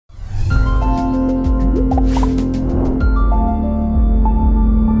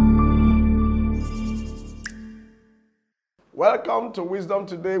Welcome to Wisdom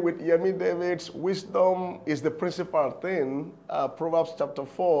Today with Yemi Davids. Wisdom is the principal thing, Proverbs chapter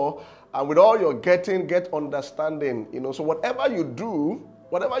 4. And with all you're getting, get understanding. So whatever you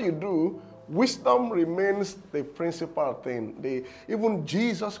do, wisdom remains the principal thing. Even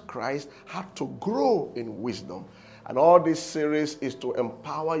Jesus Christ had to grow in wisdom. And all this series is to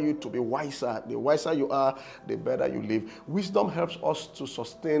empower you to be wiser. The wiser you are, the better you live. Wisdom helps us to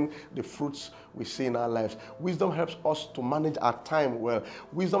sustain the fruits we see in our lives. Wisdom helps us to manage our time well.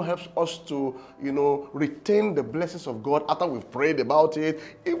 Wisdom helps us to, retain the blessings of God after we've prayed about it.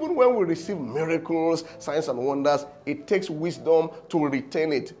 Even when we receive miracles, signs and wonders, it takes wisdom to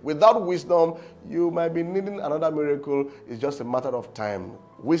retain it. Without wisdom, you might be needing another miracle. It's just a matter of time.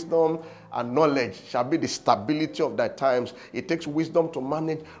 Wisdom and knowledge shall be the stability of thy times. It takes wisdom to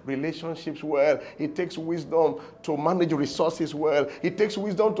manage relationships well. It takes wisdom to manage resources well. It takes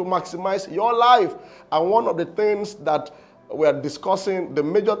wisdom to maximize your life. And one of the things that we are discussing, the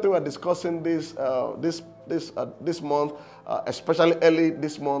major thing we are discussing this month, especially early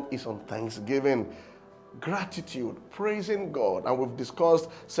this month, is on Thanksgiving. Gratitude, praising God. And we've discussed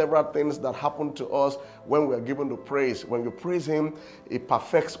several things that happen to us when we are given to praise. When you praise Him, it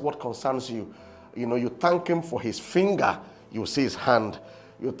perfects what concerns you. You thank Him for His finger, you see His hand.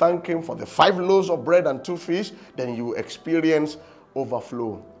 You thank Him for the 5 loaves of bread and 2 fish, then you experience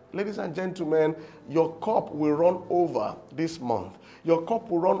overflow. Ladies and gentlemen, your cup will run over this month. Your cup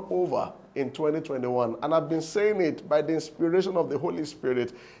will run over in 2021. And I've been saying it by the inspiration of the Holy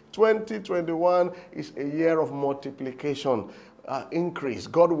Spirit. 2021 is a year of multiplication, increase.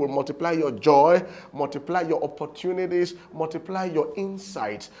 God will multiply your joy, multiply your opportunities, multiply your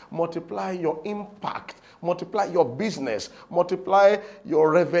insights, multiply your impact, multiply your business, multiply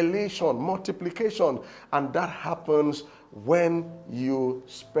your revelation, multiplication. And that happens when you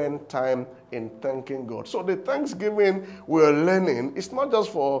spend time in thanking God. So the Thanksgiving we're learning, it's not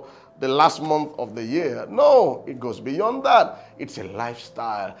just for the last month of the year. No, it goes beyond that. It's a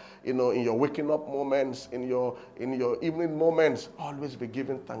lifestyle. In your waking up moments, in your evening moments, always be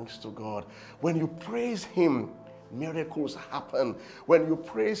giving thanks to God. When you praise Him, miracles happen. When you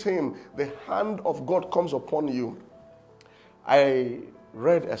praise Him, the hand of God comes upon you. I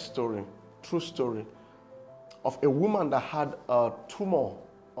read a story, true story, of a woman that had a tumor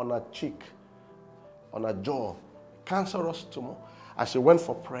on her cheek, on her jaw, cancerous tumor. And she went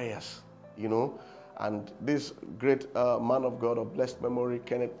for prayers, and this great man of God of blessed memory,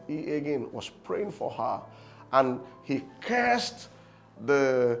 Kenneth E. Hagin, was praying for her. And he cursed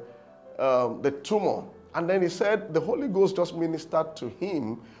the tumor. And then he said the Holy Ghost just ministered to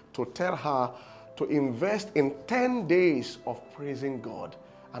him to tell her to invest in 10 days of praising God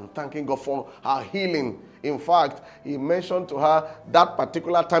and thanking God for her healing. In fact, he mentioned to her that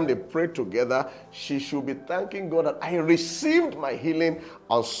particular time they prayed together, she should be thanking God that I received my healing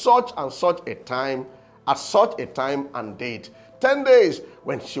on such and such a time, at such a time and date. 10 days,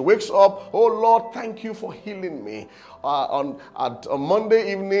 when she wakes up, oh Lord, thank you for healing me. On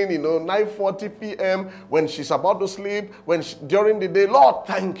Monday evening, 9:40 p.m., when she's about to sleep, during the day, Lord,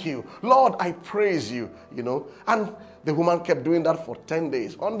 thank you. Lord, I praise you, And the woman kept doing that for 10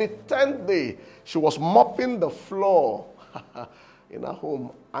 days. On the 10th day, she was mopping the floor in her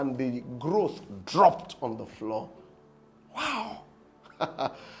home, and the growth dropped on the floor. Wow.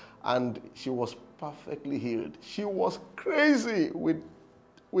 And she was perfectly healed. She was crazy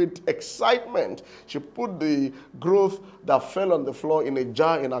with excitement. She put the growth that fell on the floor in a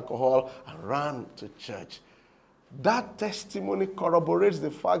jar in alcohol and ran to church. That testimony corroborates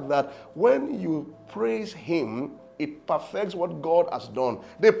the fact that when you praise Him, it perfects what God has done.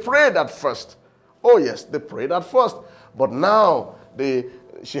 They prayed at first. Oh yes, they prayed at first. But now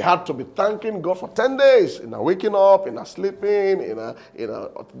she had to be thanking God for 10 days, in her waking up, in her sleeping,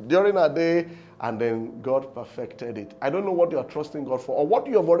 during her day, and then God perfected it. I don't know what you are trusting God for or what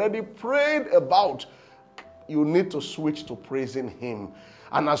you have already prayed about. You need to switch to praising Him.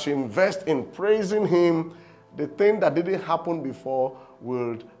 And as you invest in praising Him, the thing that didn't happen before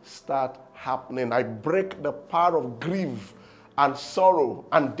will start happening. I break the power of grief and sorrow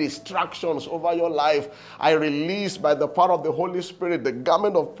and distractions over your life. I release by the power of the Holy Spirit the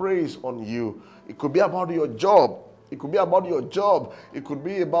garment of praise on you. It could be about your job. It could be about your job. It could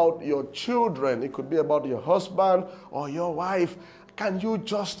be about your children. It could be about your husband or your wife. Can you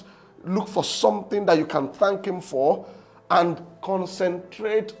just look for something that you can thank Him for and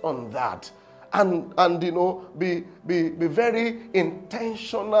concentrate on that? And be very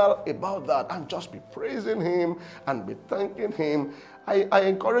intentional about that, and just be praising Him and be thanking Him. I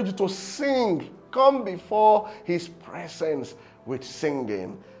encourage you to sing. Come before His presence with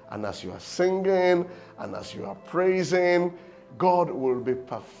singing. And as you are singing and as you are praising, God will be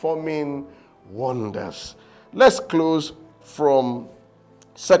performing wonders. Let's close from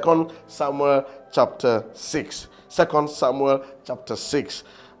 2 Samuel chapter 6. 2 Samuel chapter 6,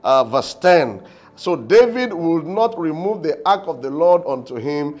 verse 10. So David would not remove the ark of the Lord unto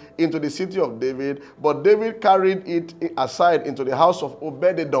him into the city of David, but David carried it aside into the house of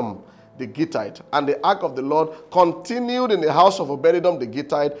Obed-Edom the Gittite. And the ark of the Lord continued in the house of Obed-Edom the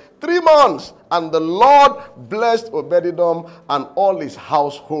Gittite 3 months. And the Lord blessed Obed-Edom and all his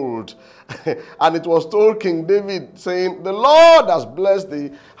household. And it was told King David, saying, the Lord has blessed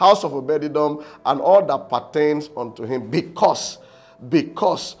the house of Obed-Edom and all that pertains unto him because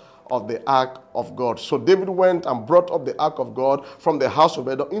of the ark of God. So David went and brought up the ark of God from the house of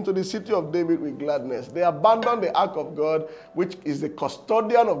Edom into the city of David with gladness. They abandoned the ark of God, which is the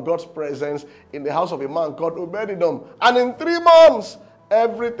custodian of God's presence, in the house of a man called Obed-Edom. And in 3 months,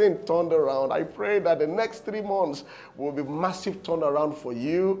 everything turned around. I pray that the next 3 months will be massive turnaround for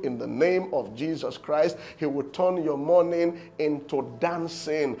you in the name of Jesus Christ. He will turn your mourning into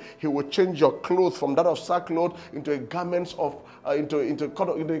dancing. He will change your clothes from that of sackcloth into a garments of into a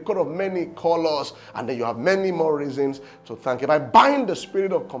coat of many colors, and then you have many more reasons to thank him. I bind the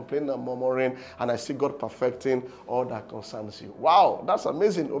spirit of complaining and murmuring, and I see God perfecting all that concerns you. Wow, that's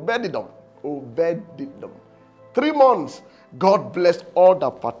amazing. Obed-Edom. 3 months, God blessed all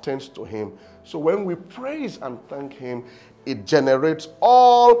that pertains to him. So when we praise and thank him, it generates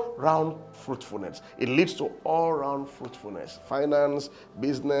all-round fruitfulness. It leads to all-round fruitfulness. Finance,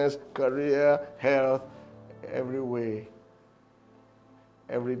 business, career, health, every way.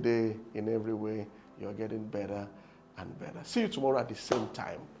 Every day, in every way, you're getting better and better. See you tomorrow at the same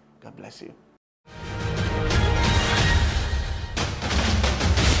time. God bless you.